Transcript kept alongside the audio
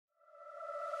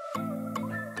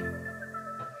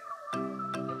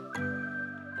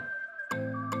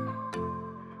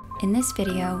In this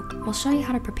video, we'll show you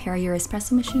how to prepare your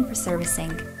espresso machine for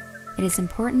servicing. It is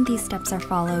important these steps are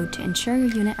followed to ensure your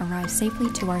unit arrives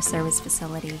safely to our service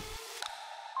facility.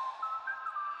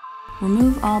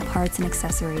 Remove all parts and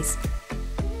accessories.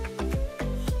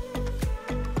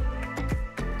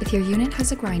 If your unit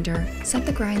has a grinder, set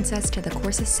the grind sets to the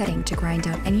coarsest setting to grind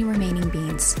out any remaining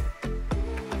beans.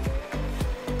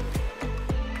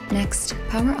 Next,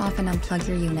 power off and unplug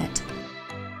your unit.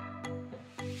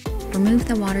 Remove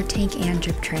the water tank and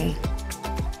drip tray.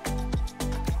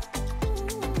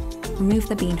 Remove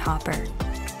the bean hopper.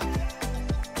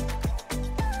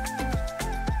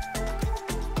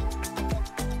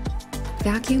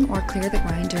 Vacuum or clear the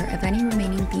grinder of any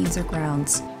remaining beans or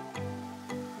grounds.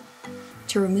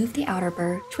 To remove the outer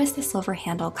burr, twist the silver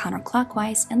handle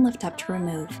counterclockwise and lift up to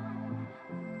remove.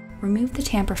 Remove the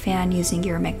tamper fan using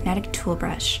your magnetic tool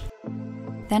brush.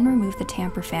 Then remove the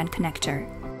tamper fan connector.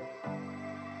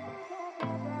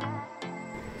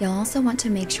 You'll also want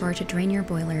to make sure to drain your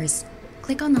boilers.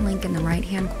 Click on the link in the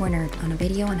right-hand corner on a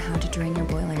video on how to drain your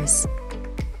boilers.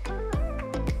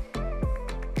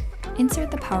 Insert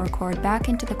the power cord back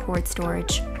into the cord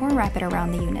storage or wrap it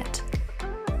around the unit.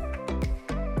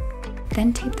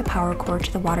 Then tape the power cord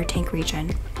to the water tank region.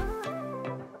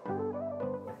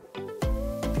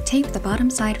 Tape the bottom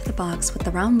side of the box with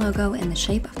the round logo in the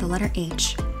shape of the letter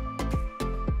H.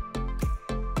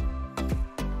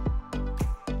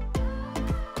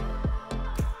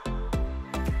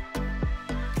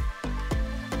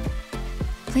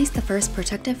 Place the first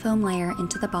protective foam layer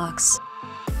into the box.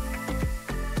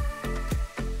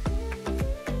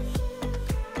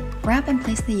 Wrap and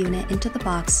place the unit into the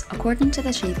box according to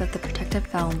the shape of the protective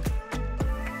foam.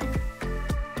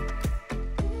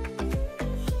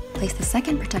 Place the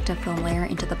second protective foam layer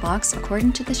into the box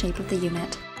according to the shape of the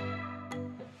unit.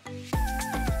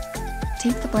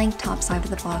 Tape the blank top side of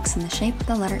the box in the shape of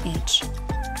the letter H.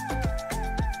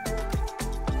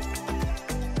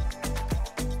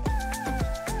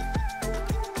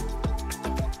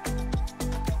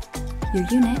 Your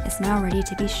unit is now ready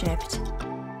to be shipped.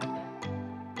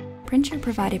 Print your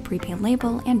provided prepaid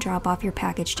label and drop off your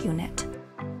packaged unit.